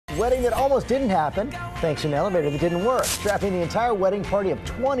wedding that almost didn't happen thanks to an elevator that didn't work, trapping the entire wedding party of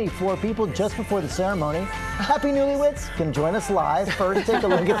 24 people just before the ceremony. Happy newlyweds can join us live. First, take a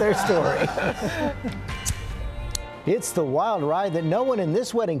look at their story. It's the wild ride that no one in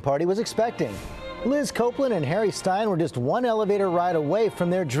this wedding party was expecting. Liz Copeland and Harry Stein were just one elevator ride away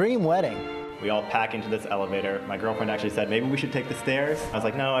from their dream wedding. We all pack into this elevator. My girlfriend actually said, maybe we should take the stairs. I was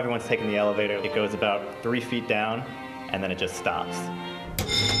like, no, everyone's taking the elevator. It goes about 3 feet down, and then it just stops.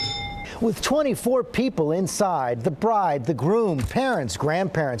 With 24 people inside, the bride, the groom, parents,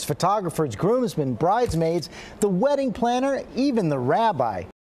 grandparents, photographers, groomsmen, bridesmaids, the wedding planner, even the rabbi,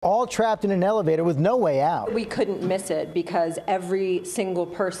 all trapped in an elevator with no way out. We couldn't miss it because every single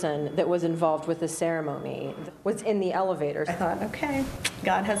person that was involved with the ceremony was in the elevator. I thought, okay,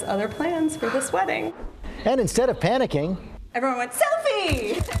 God has other plans for this wedding. And instead of panicking, everyone went,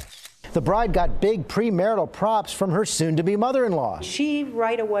 selfie! The bride got big premarital props from her soon-to-be mother-in-law. She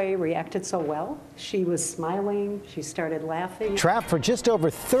right away reacted so well. She was smiling. She started laughing. Trapped for just over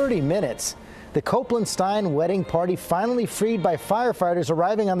 30 minutes, the Copeland-Stein wedding party finally freed by firefighters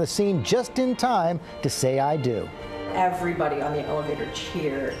arriving on the scene just in time to say I do. Everybody on the elevator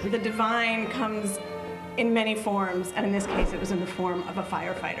cheered. The divine comes in many forms, and in this case, it was in the form of a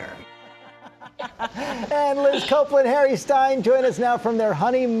firefighter. And Liz Copeland, Harry Stein join us now from their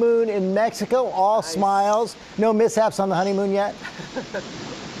honeymoon in Mexico. All smiles. No mishaps on the honeymoon yet?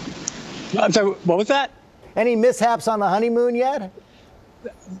 I'm sorry, what was that? Any mishaps on the honeymoon yet?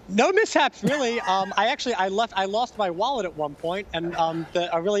 No mishaps, really. I lost my wallet at one point, and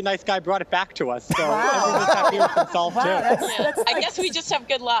a really nice guy brought it back to us. So every mishap here has been solved too. I guess we just have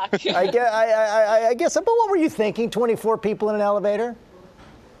good luck. I guess. But what were you thinking? 24 people in an elevator?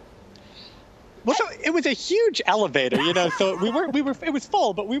 Well, so it was a huge elevator, you know. So it was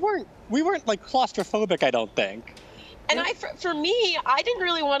full, but we weren't like claustrophobic, I don't think. And for me, I didn't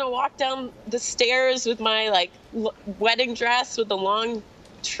really want to walk down the stairs with my wedding dress with the long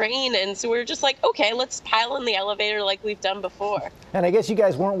train, and so we were just like, okay, let's pile in the elevator like we've done before. And I guess you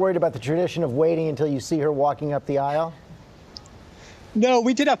guys weren't worried about the tradition of waiting until you see her walking up the aisle? No,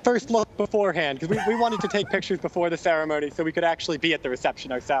 we did a first look beforehand because we wanted to take pictures before the ceremony so we could actually be at the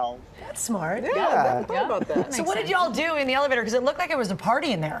reception ourselves. That's smart. Yeah. Thought about that. So what did y'all do in the elevator? Because it looked like it was a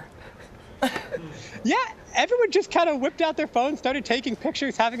party in there. Yeah, everyone just kind of whipped out their phones, started taking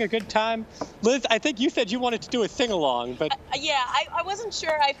pictures, having a good time. Liz, I think you said you wanted to do a sing-along, but... Yeah, I wasn't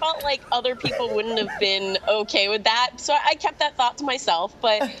sure. I felt like other people wouldn't have been okay with that, so I kept that thought to myself.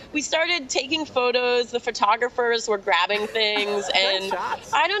 But we started taking photos, the photographers were grabbing things, and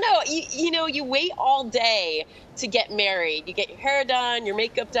I don't know, you wait all day to get married. You get your hair done, your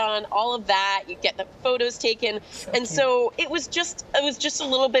makeup done, all of that. You get the photos taken. So it was just a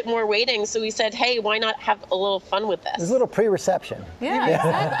little bit more waiting. So we said, hey, why not have a little fun with this? There's a little pre-reception. Yeah,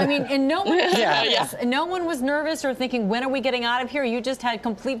 exactly. I mean, and no one was nervous. No one was nervous or thinking, when are we getting out of here? You just had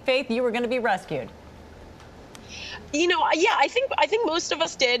complete faith you were going to be rescued. You know, yeah, I think most of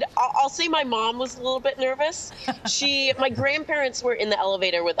us did. I'll say my mom was a little bit nervous. My grandparents were in the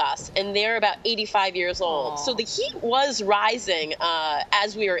elevator with us, and they're about 85 years old. So the heat was rising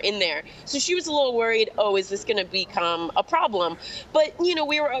as we were in there. So she was a little worried, oh, is this going to become a problem? But, you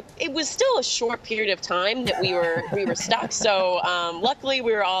know, it was still a short period of time that we were stuck. So luckily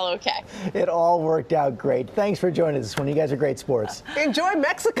we were all okay. It all worked out great. Thanks for joining us. You guys are great sports. Enjoy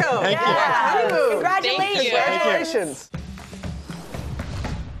Mexico. Thank you. Honeymoon. Congratulations. Thank you. Congratulations.